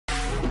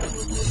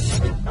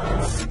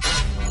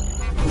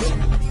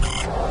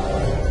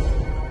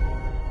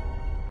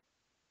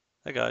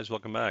Hey guys,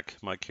 welcome back.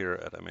 Mike here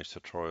at MH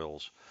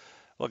Tutorials.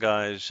 Well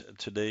guys,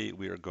 today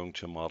we are going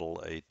to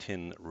model a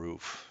tin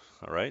roof.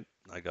 All right,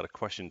 I got a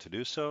question to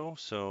do so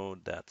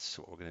that's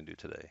what we're going to do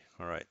today.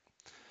 All right,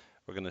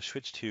 we're going to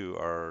switch to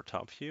our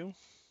top view.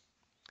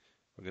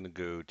 We're going to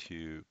go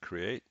to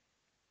Create,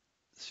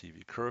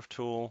 CV Curve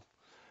Tool,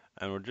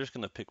 and we're just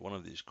going to pick one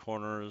of these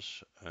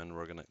corners and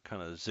we're going to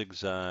kind of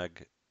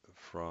zigzag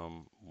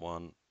from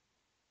one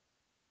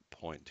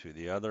point to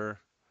the other.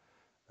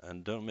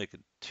 And don't make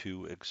it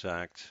too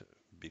exact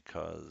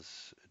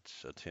because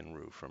it's a tin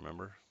roof,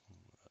 remember?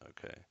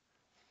 Okay,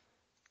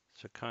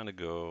 so kind of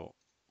go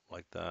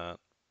like that,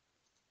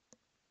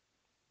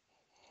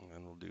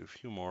 and we'll do a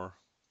few more.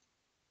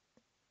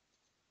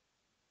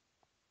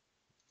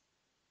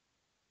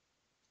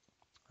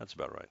 That's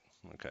about right.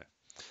 Okay,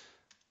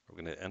 we're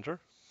going to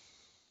enter.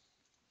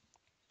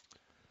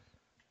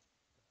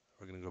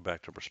 We're going to go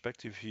back to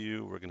perspective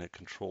view. We're going to hit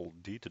Control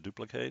D to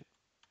duplicate,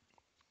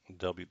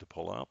 W to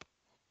pull up,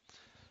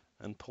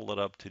 and pull it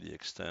up to the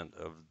extent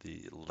of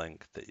the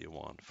length that you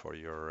want for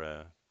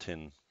your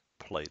tin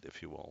plate,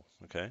 if you will.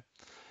 Okay,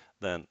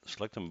 then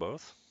select them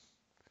both.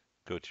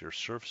 Go to your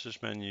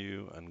Surfaces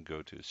menu and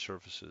go to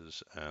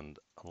Surfaces and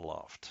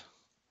Loft,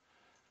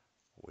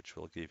 which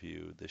will give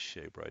you this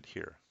shape right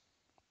here.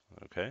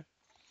 Okay.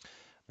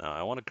 Now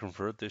I want to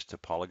convert this to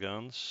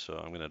polygons, so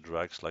I'm going to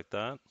drag select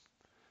that,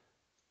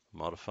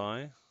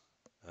 modify,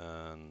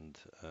 and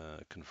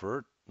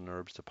convert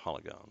NURBS to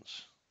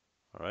polygons.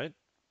 All right.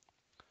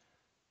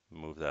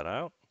 Move that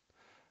out.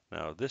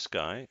 Now this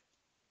guy,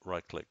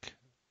 right click,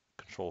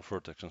 control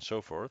vertex and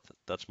so forth.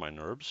 That's my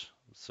NURBS.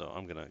 So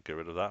I'm going to get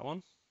rid of that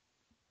one.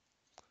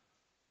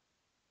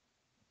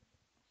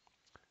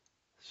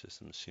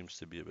 System seems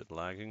to be a bit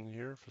lagging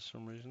here for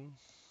some reason.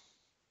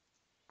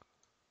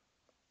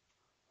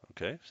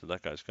 Okay, so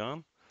that guy's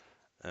gone.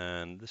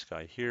 And this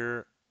guy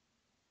here,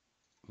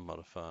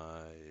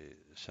 modify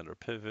center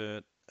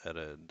pivot,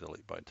 edit,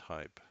 delete by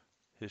type,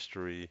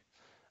 history,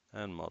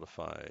 and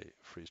modify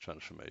freeze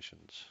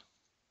transformations.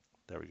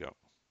 There we go.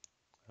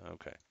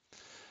 Okay.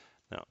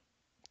 Now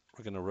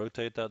we're going to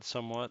rotate that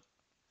somewhat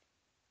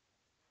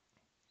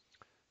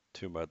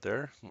to about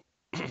there.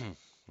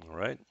 All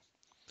right.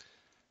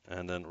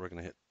 And then we're going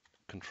to hit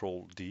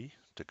Control D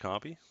to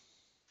copy.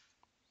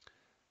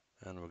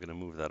 And we're going to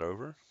move that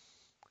over.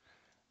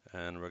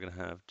 And we're going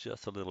to have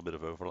just a little bit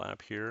of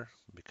overlap here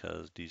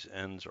because these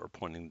ends are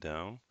pointing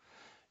down.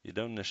 You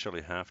don't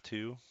necessarily have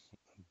to,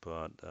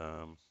 but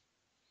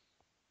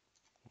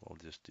we'll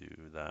just do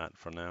that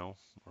for now.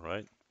 All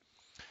right.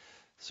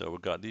 So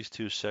we've got these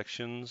two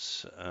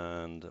sections,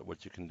 and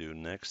what you can do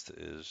next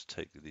is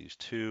take these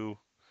two,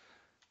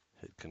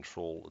 hit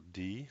Control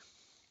D,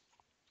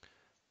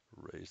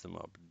 raise them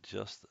up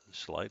just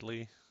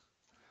slightly,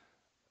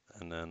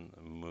 and then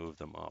move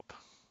them up.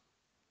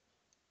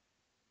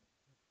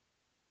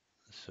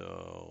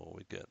 So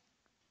we get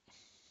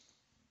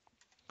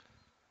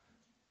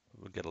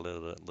a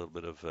little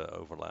bit of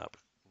overlap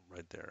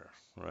right there,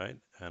 right?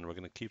 And we're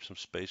going to keep some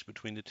space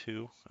between the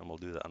two, and we'll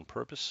do that on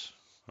purpose.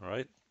 All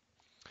right.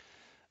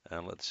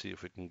 And let's see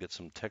if we can get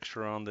some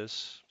texture on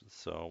this.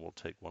 So we'll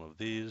take one of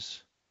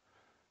these,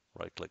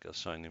 right click,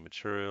 assign new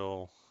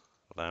material,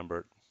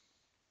 Lambert,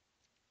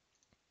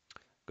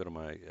 go to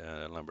my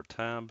Lambert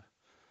tab,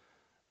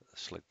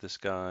 select this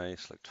guy,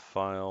 select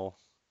file,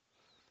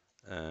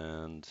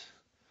 and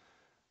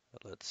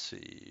let's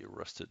see,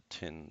 rusted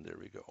tin, there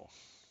we go.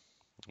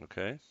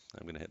 Okay,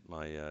 I'm gonna hit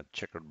my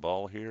checkered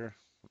ball here.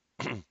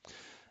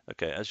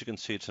 Okay, as you can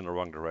see, it's in the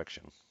wrong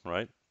direction,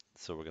 right?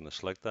 So we're gonna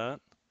select that.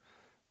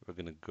 We're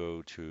gonna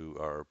go to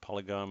our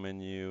polygon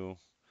menu.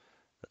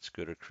 Let's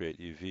go to create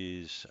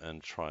UVs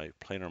and try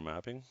planar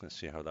mapping. Let's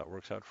see how that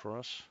works out for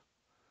us.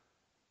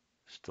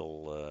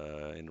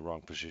 Still in the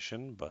wrong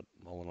position, but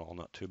all in all,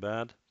 not too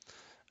bad.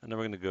 And then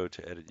we're going to go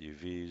to Edit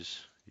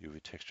UVs,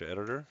 UV Texture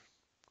Editor.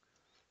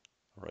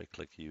 Right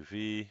click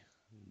UV,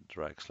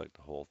 drag select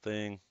the whole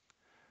thing.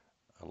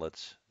 And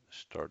let's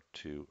start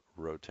to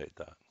rotate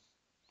that.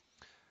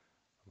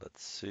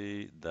 Let's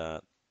see,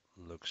 that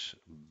looks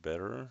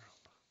better.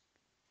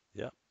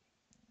 Yeah,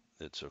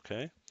 it's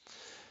okay.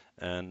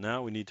 And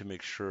now we need to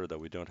make sure that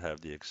we don't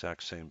have the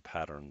exact same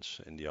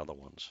patterns in the other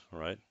ones, all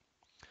right?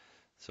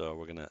 So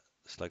we're going to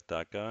select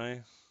that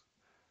guy,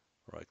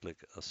 right click,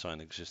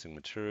 assign existing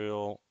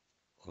material,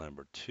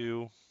 Lambert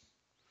 2,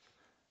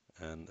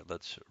 and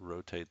let's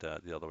rotate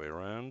that the other way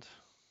around.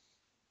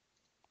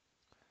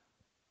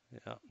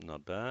 Yeah,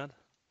 not bad.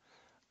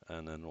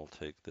 And then we'll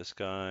take this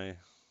guy,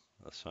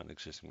 assign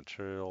existing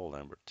material,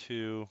 Lambert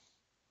 2.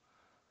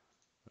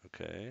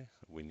 Okay,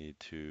 we need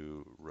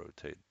to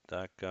rotate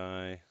that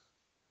guy.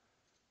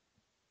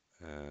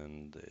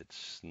 And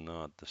it's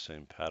not the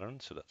same pattern,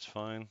 so that's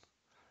fine.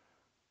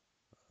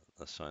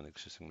 Assign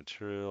existing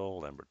material,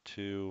 Lambert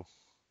 2.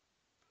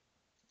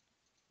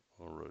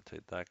 We'll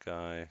rotate that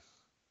guy.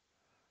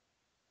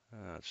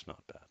 It's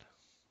not bad.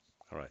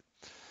 All right,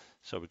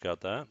 so we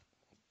got that.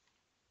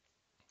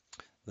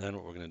 Then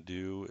what we're going to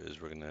do is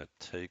we're going to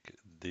take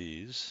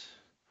these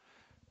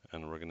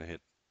and we're going to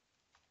hit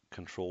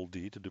Control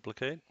D to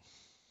duplicate,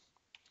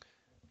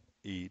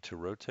 E to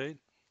rotate,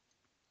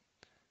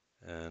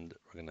 and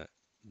we're going to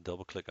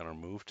double click on our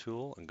move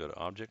tool and go to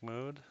object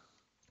mode.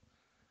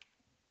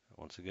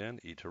 Once again,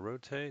 E to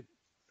rotate,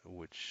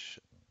 which,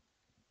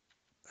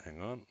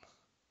 hang on,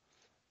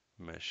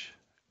 mesh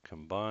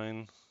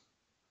combine.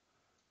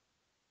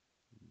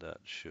 That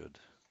should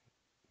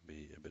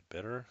be a bit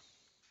better.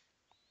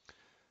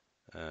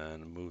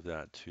 And move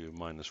that to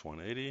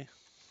 -180.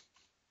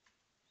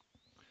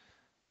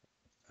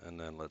 And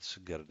then let's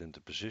get it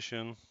into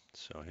position.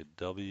 So hit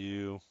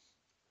W,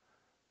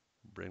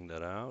 bring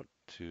that out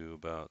to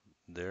about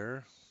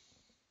there.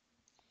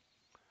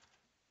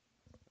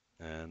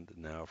 And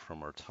now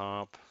from our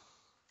top,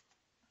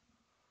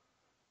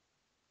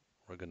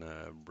 we're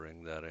gonna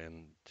bring that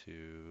in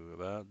to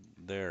about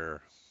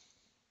there.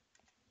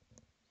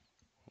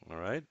 All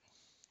right.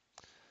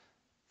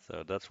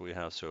 So that's what we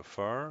have so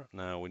far.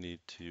 Now we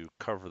need to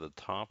cover the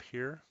top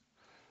here.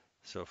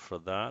 So for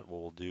that,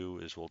 what we'll do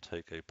is we'll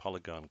take a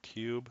polygon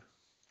cube.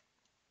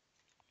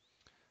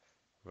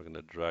 We're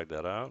gonna drag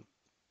that out,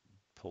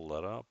 pull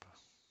that up,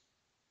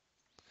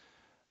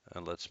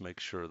 and let's make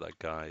sure that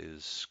guy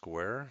is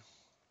square.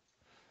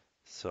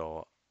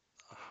 So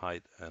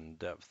height and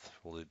depth,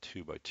 we'll do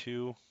 2 by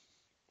 2.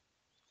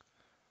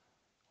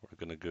 We're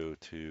going to go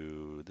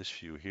to this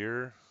view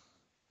here,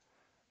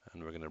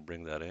 and we're going to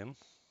bring that in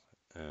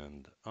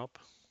and up.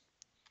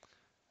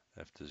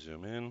 Have to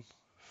zoom in,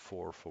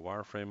 4 for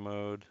wireframe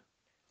mode,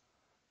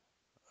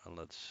 and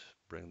let's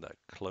bring that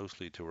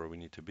closely to where we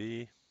need to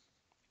be.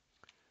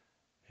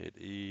 Hit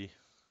E,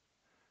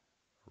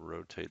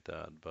 rotate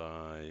that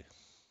by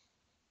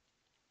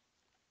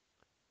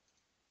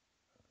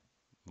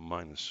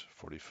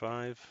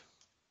 -45.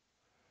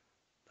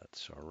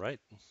 That's all right.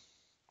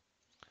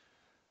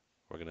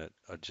 We're going to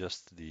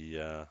adjust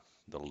the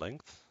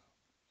length.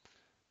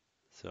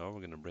 So we're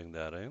going to bring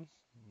that in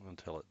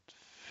until it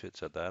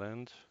fits at that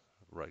end.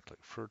 Right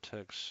click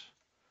vertex,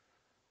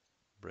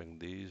 bring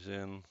these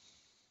in.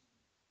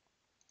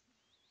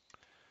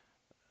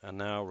 And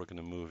now we're going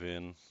to move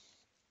in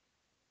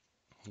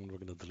and we're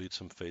going to delete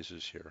some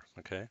faces here,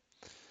 okay?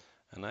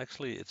 And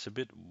actually it's a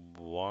bit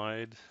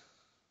wide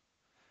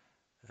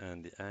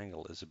and the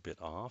angle is a bit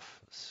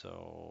off.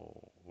 So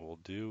what we'll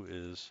do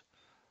is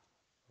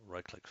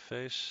right click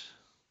face,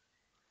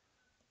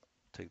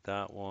 take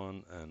that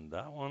one and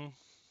that one,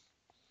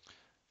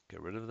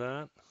 get rid of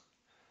that.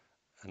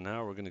 And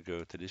now we're going to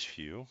go to this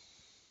view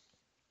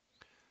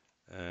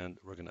and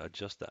we're going to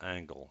adjust the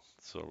angle.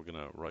 So we're going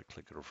to right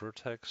click our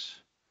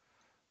vertex,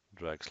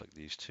 drag select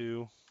these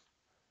two,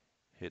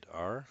 hit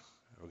R.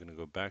 We're going to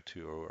go back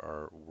to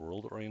our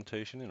world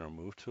orientation in our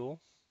move tool.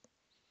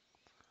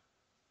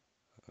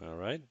 All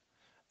right,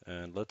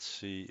 and let's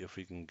see if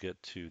we can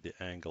get to the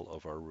angle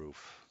of our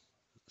roof.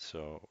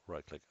 So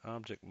right click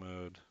object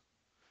mode,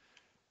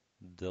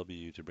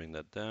 W to bring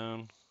that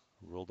down,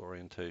 world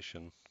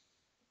orientation.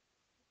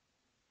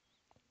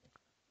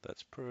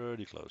 That's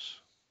pretty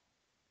close.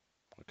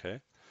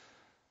 Okay,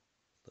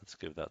 let's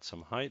give that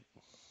some height.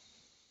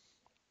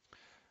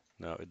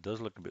 Now it does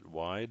look a bit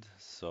wide,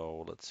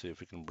 so let's see if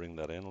we can bring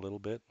that in a little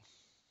bit.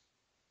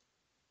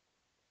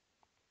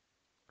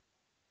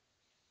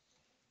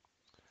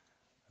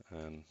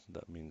 And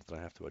that means that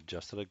I have to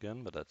adjust it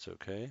again, but that's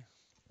okay.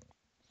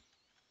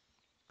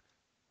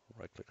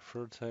 Right click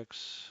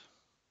vertex.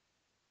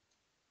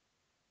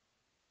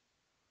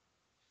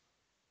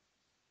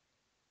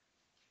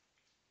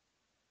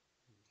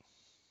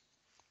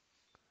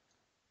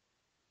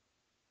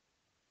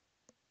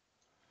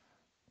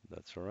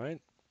 That's all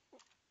right.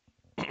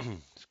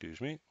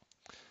 Excuse me.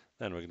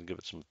 Then we're going to give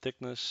it some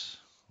thickness.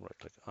 Right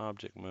click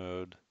object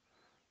mode,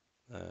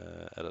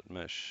 edit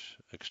mesh,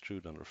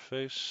 extrude under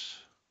face.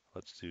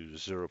 Let's do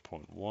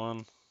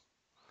 0.1,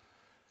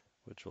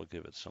 which will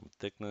give it some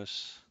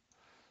thickness.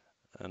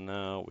 And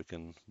now we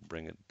can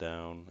bring it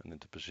down and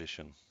into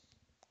position.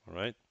 All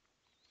right.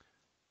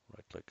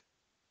 Right click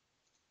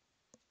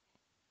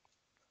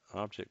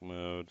object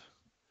mode,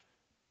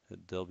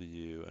 hit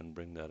W and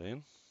bring that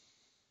in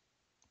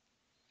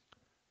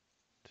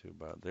to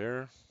about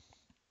there.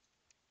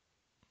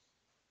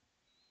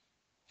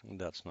 And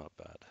that's not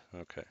bad.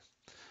 Okay.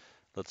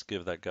 Let's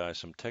give that guy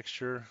some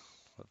texture.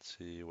 Let's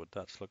see what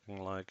that's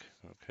looking like.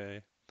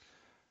 Okay.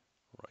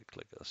 Right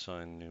click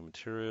assign new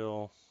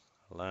material,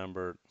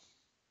 Lambert,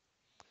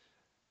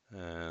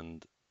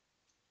 and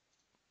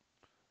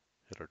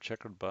hit our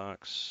checkered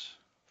box,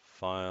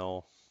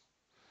 file,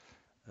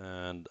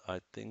 and I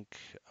think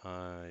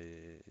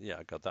yeah,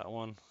 I got that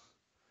one.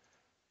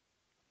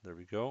 There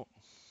we go.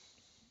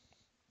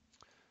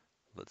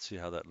 Let's see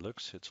how that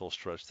looks. It's all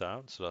stretched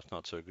out, so that's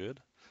not so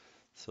good.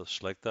 So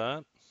select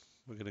that.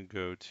 We're going to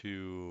go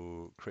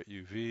to create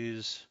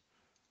UVs,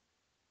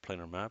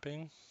 planar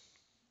mapping.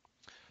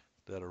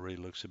 That already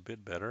looks a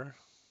bit better,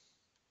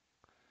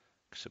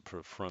 except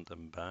for front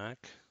and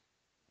back.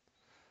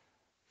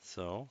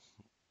 So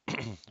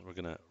we're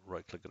going to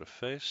right click at a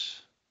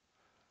face.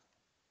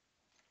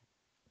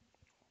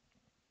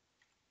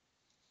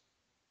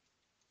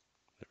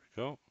 There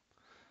we go.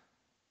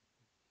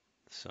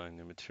 Assign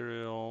new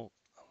material,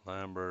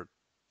 Lambert,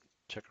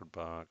 checkered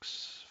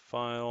box,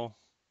 file,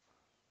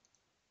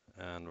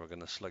 and we're going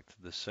to select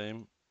the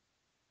same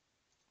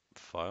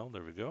file.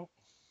 There we go.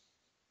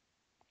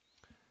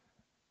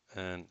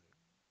 And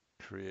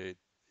create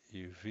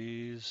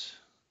UVs,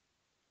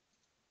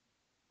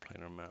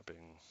 planar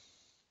mapping.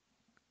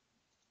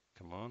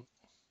 Come on.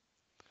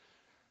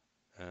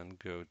 And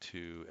go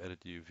to Edit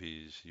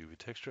UVs, UV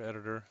Texture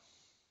Editor.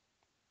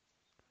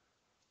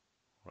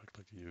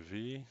 Right-click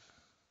UV,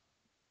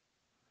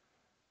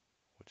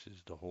 which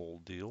is the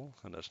whole deal,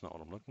 and that's not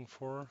what I'm looking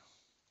for.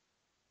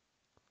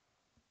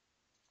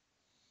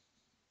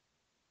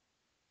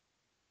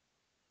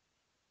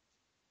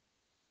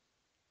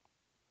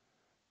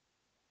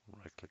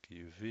 Right-click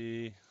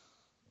UV.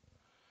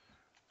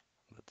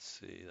 Let's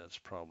see, that's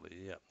probably,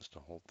 yeah, that's the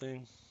whole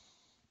thing.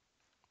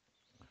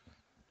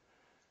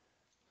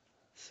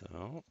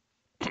 So,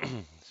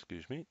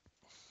 excuse me.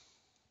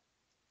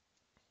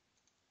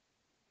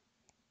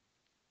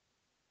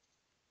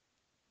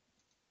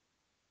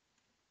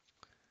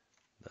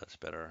 That's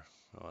better.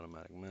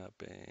 Automatic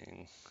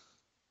mapping.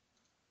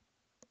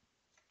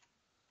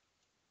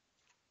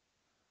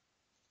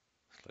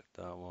 Select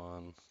that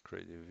one.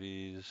 Create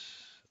UVs.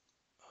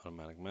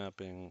 Automatic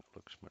mapping.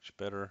 Looks much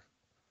better.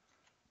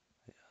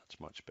 Yeah, it's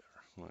much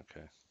better.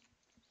 Okay.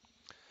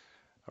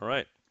 All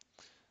right.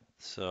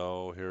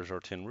 So here's our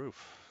tin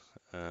roof.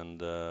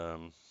 And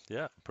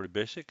yeah, pretty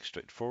basic,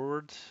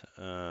 straightforward.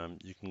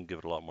 You can give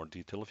it a lot more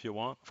detail if you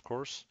want, of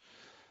course.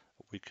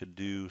 We could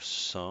do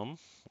some.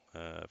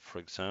 For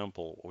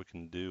example, what we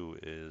can do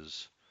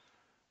is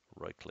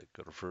right-click,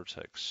 go to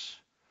vertex,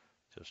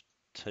 just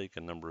take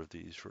a number of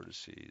these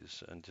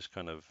vertices and just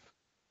kind of,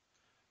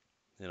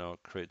 you know,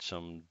 create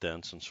some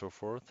dents and so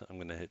forth. I'm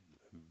going to hit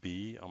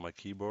B on my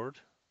keyboard.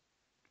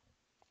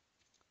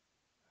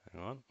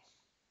 Hang on.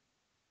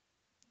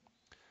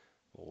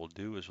 What we'll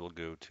do is we'll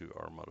go to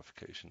our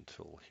modification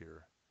tool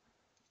here.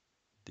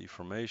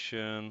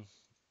 Deformation.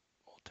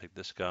 We'll take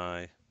this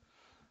guy.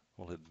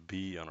 We'll hit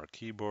B on our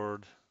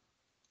keyboard.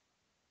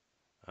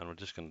 And we're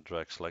just going to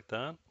drag select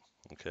that.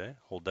 Okay.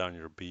 Hold down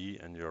your B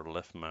and your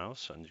left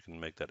mouse and you can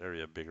make that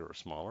area bigger or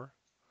smaller.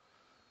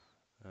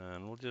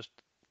 And we'll just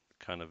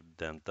kind of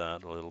dent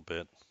that a little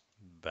bit.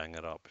 Bang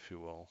it up, if you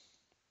will.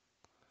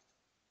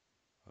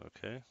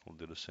 Okay. We'll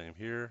do the same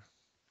here.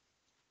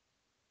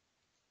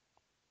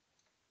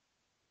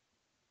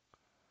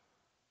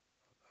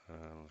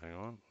 Hang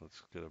on,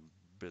 let's get a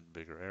bit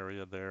bigger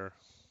area there.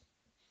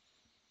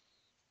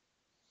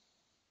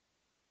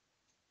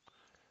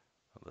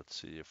 Let's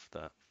see if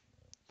that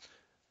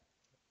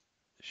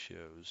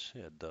shows.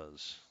 Yeah, it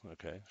does.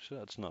 Okay, so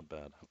that's not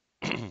bad.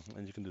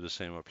 And you can do the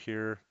same up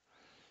here.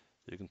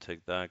 You can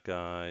take that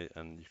guy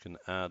and you can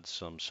add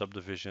some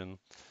subdivision.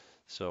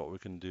 So what we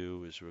can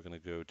do is we're going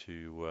to go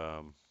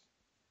to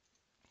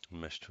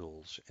Mesh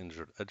Tools,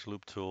 Insert Edge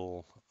Loop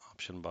Tool,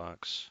 Option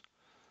Box.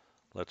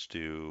 Let's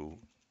do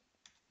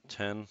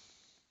 10.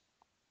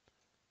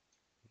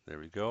 There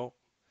we go.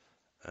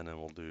 And then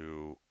we'll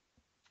do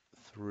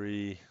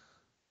 3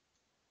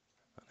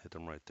 and hit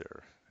them right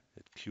there.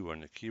 Hit Q on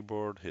your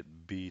keyboard, hit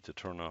B to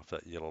turn off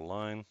that yellow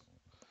line.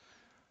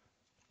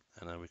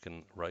 And then we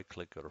can right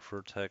click, go to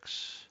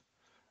vertex,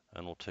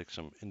 and we'll take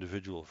some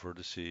individual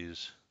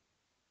vertices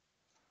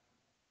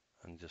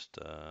and just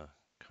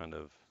kind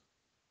of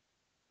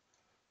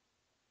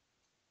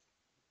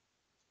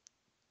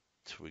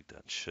tweak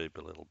that shape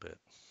a little bit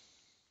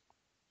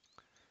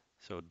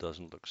so it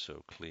doesn't look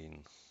so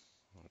clean.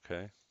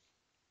 Okay.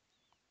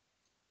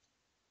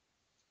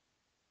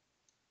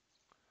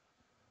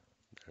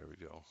 There we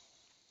go.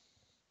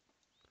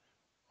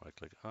 Right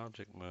click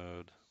object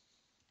mode.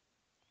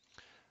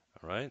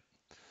 All right.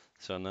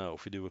 So now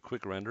if we do a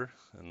quick render,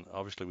 and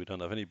obviously we don't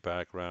have any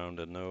background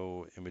and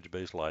no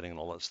image-based lighting and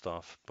all that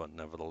stuff, but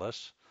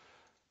nevertheless,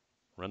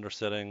 render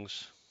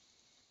settings,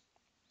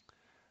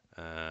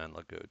 and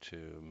I'll go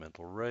to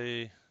mental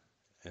ray,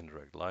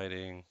 indirect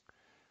lighting,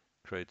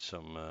 create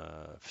some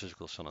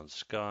physical sun and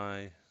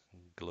sky,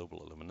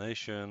 global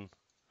illumination.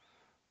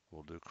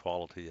 We'll do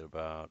quality at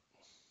about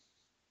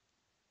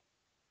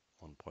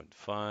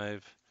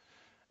 1.5.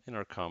 In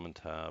our common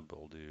tab,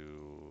 we'll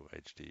do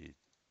HD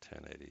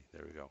 1080.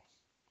 There we go.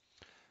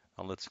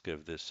 And let's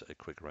give this a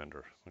quick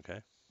render,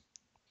 okay?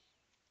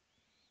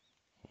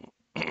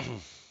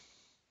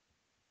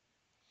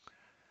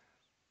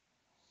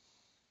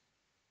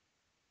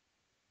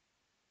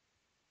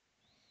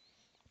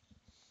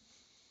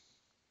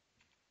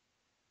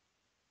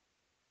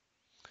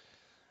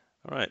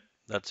 All right,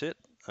 that's it.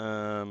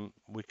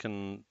 We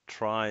can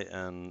try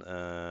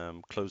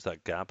and close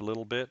that gap a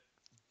little bit.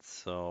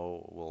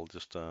 So we'll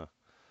just go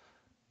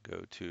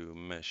to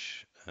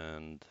mesh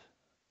and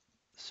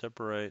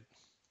separate.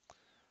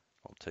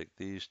 I'll take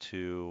these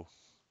two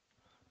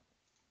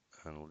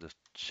and we'll just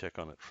check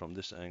on it from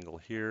this angle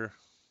here.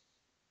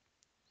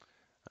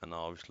 And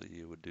obviously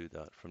you would do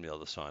that from the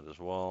other side as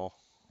well.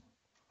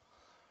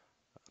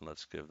 And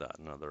let's give that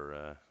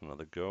another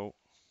go.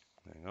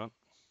 Hang on.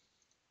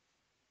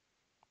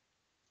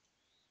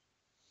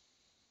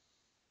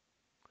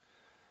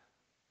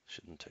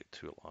 Shouldn't take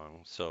too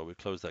long. So we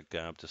close that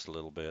gap just a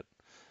little bit,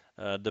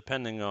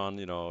 depending on,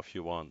 if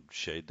you want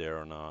shade there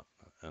or not.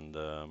 And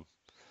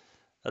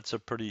that's a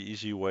pretty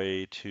easy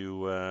way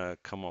to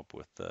come up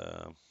with,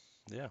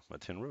 yeah, a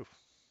tin roof.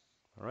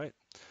 All right.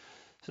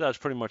 So that's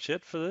pretty much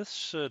it for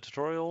this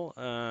tutorial.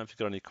 If you've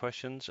got any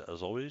questions,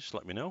 as always,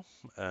 let me know.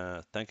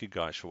 Thank you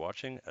guys for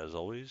watching, as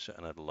always,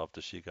 and I'd love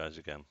to see you guys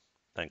again.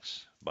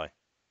 Thanks. Bye.